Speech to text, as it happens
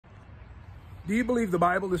Do you believe the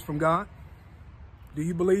Bible is from God? Do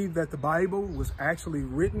you believe that the Bible was actually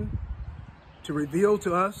written to reveal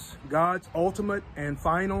to us God's ultimate and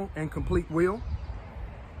final and complete will?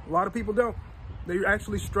 A lot of people don't. They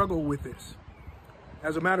actually struggle with this.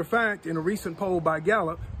 As a matter of fact, in a recent poll by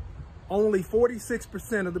Gallup, only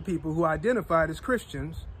 46% of the people who identified as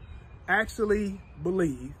Christians actually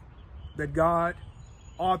believe that God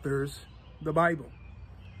authors the Bible.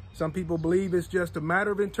 Some people believe it's just a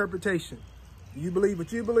matter of interpretation. You believe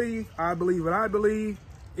what you believe, I believe what I believe,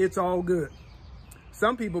 it's all good.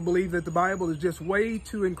 Some people believe that the Bible is just way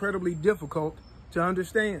too incredibly difficult to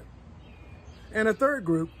understand. And a third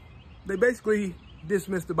group, they basically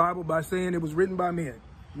dismiss the Bible by saying it was written by men,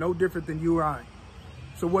 no different than you or I.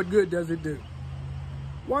 So what good does it do?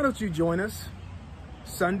 Why don't you join us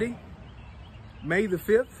Sunday, May the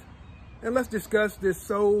 5th, and let's discuss this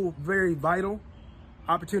so very vital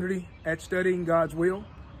opportunity at studying God's will.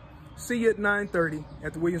 See you at 9:30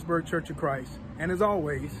 at the Williamsburg Church of Christ. And as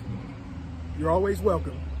always, you're always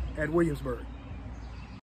welcome at Williamsburg.